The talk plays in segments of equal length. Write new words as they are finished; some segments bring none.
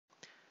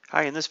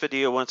Hi, in this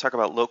video I want to talk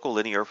about local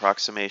linear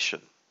approximation.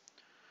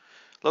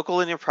 Local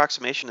linear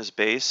approximation is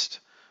based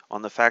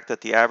on the fact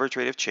that the average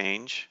rate of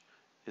change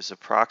is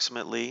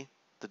approximately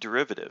the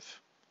derivative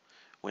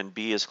when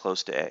b is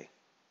close to a.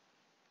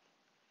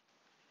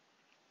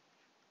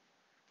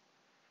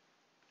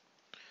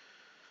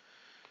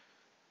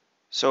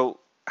 So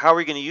how are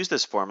we going to use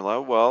this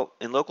formula? Well,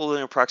 in local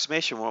linear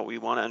approximation, what we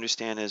want to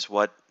understand is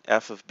what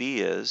f of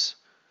b is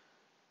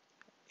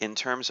in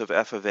terms of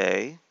f of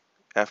a,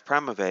 f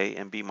prime of a,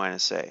 and b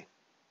minus a.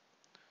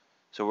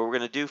 So what we're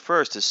going to do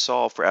first is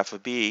solve for f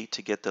of b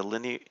to get the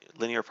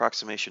linear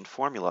approximation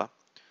formula.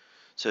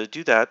 So to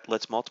do that,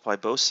 let's multiply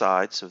both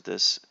sides of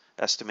this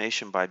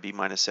estimation by b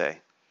minus a.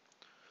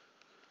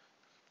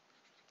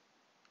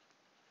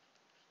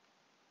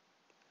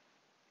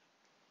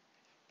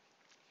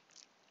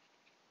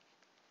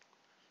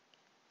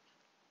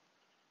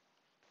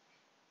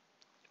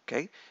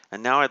 Okay,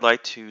 and now I'd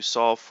like to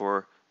solve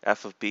for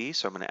f of b,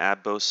 so I'm going to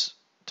add both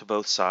to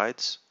both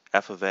sides,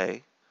 f of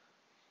a.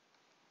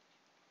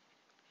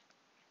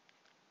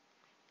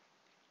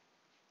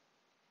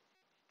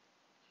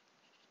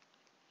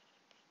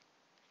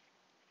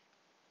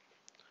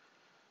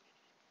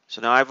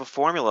 So now I have a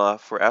formula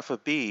for f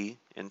of b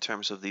in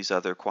terms of these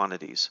other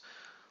quantities.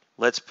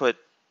 Let's put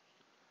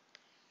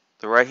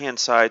the right-hand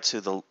side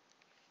to the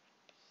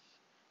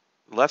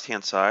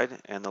left-hand side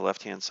and the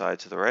left-hand side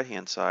to the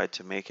right-hand side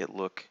to make it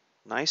look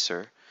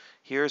nicer.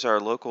 Here's our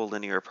local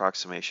linear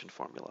approximation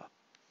formula.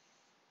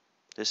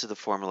 This is the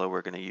formula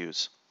we're going to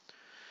use.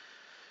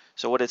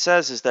 So what it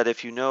says is that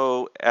if you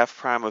know f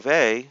prime of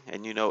a,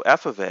 and you know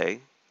f of a,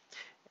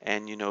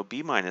 and you know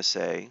b minus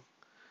a,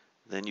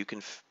 then you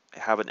can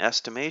have an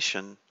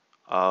estimation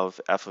of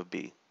f of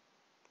b.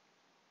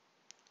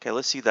 Okay,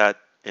 let's see that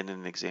in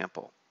an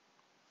example.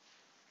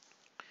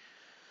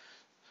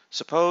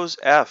 Suppose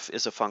f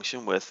is a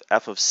function with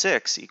f of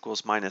 6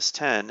 equals minus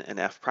 10 and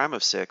f prime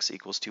of 6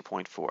 equals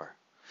 2.4.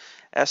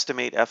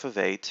 Estimate f of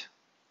 8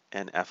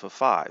 and f of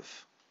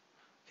 5.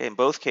 Okay, in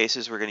both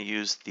cases, we're going to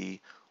use the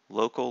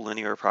local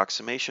linear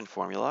approximation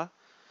formula.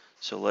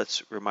 So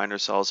let's remind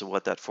ourselves of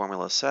what that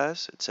formula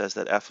says. It says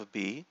that f of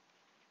b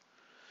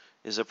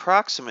is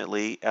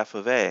approximately f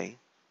of a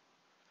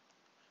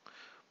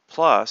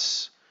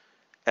plus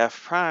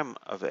f prime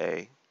of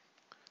a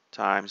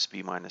times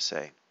b minus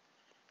a.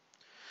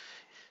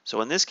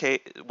 So in this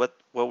case, what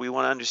we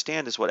want to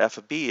understand is what f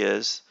of b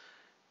is.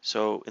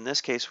 So in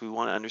this case, we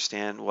want to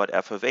understand what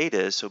f of 8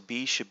 is, so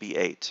b should be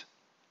 8.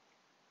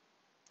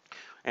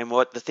 And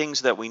what the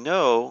things that we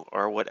know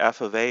are what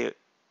f of a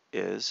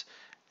is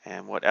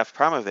and what f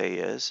prime of a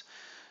is.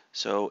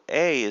 So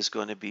a is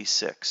going to be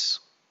 6.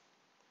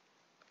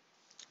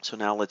 So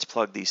now let's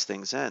plug these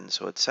things in.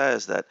 So it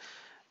says that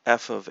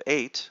f of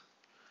 8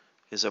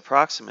 is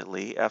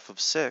approximately f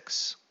of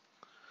 6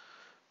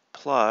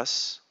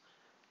 plus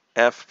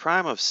f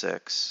prime of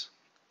 6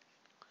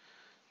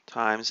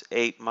 times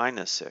 8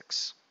 minus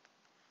 6.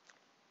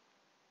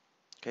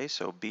 Okay,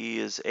 so b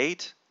is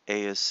 8,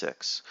 a is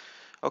 6.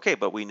 Okay,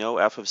 but we know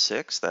f of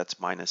 6, that's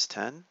minus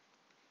 10.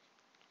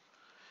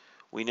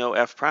 We know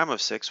f prime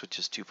of 6, which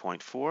is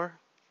 2.4.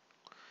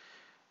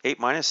 8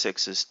 minus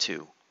 6 is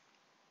 2.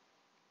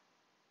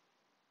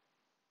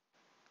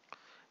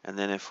 And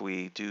then if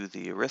we do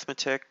the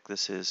arithmetic,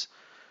 this is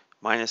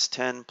minus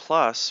 10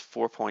 plus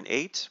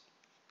 4.8.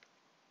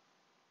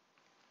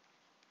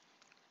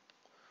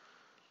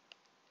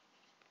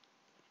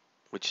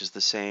 Which is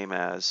the same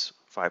as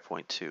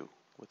 5.2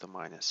 with a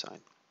minus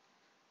sign.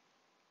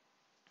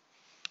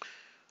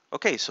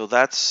 Okay, so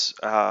that's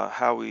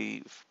how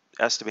we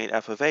estimate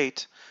f of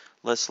 8.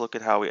 Let's look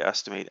at how we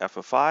estimate f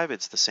of 5.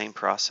 It's the same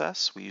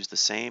process. We use the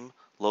same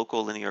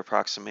local linear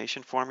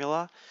approximation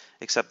formula,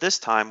 except this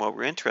time what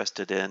we're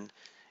interested in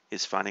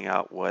is finding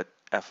out what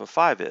f of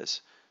 5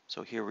 is.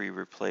 So here we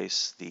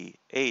replace the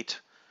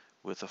 8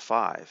 with a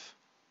 5.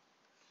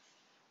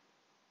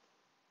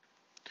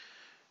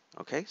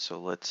 Okay,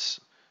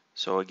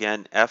 so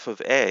again, f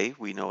of a,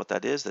 we know what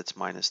that is. That's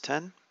minus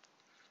 10.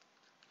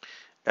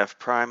 F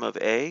prime of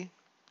a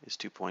is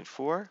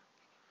 2.4.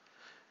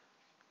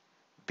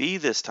 B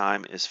this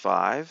time is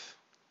 5.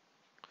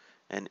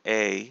 And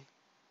a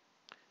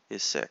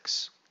is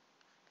 6.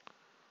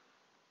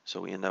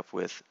 So we end up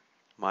with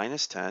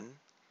minus 10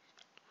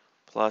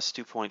 plus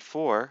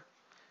 2.4.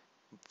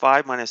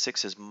 5 minus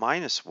 6 is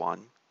minus 1.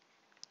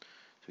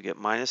 So we get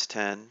minus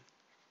 10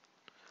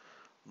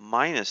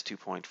 minus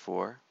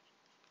 2.4,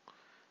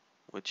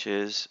 which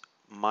is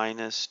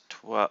minus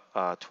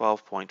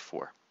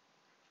 12.4.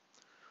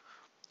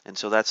 And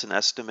so that's an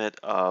estimate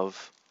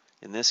of,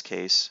 in this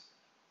case,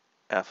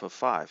 f of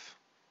 5.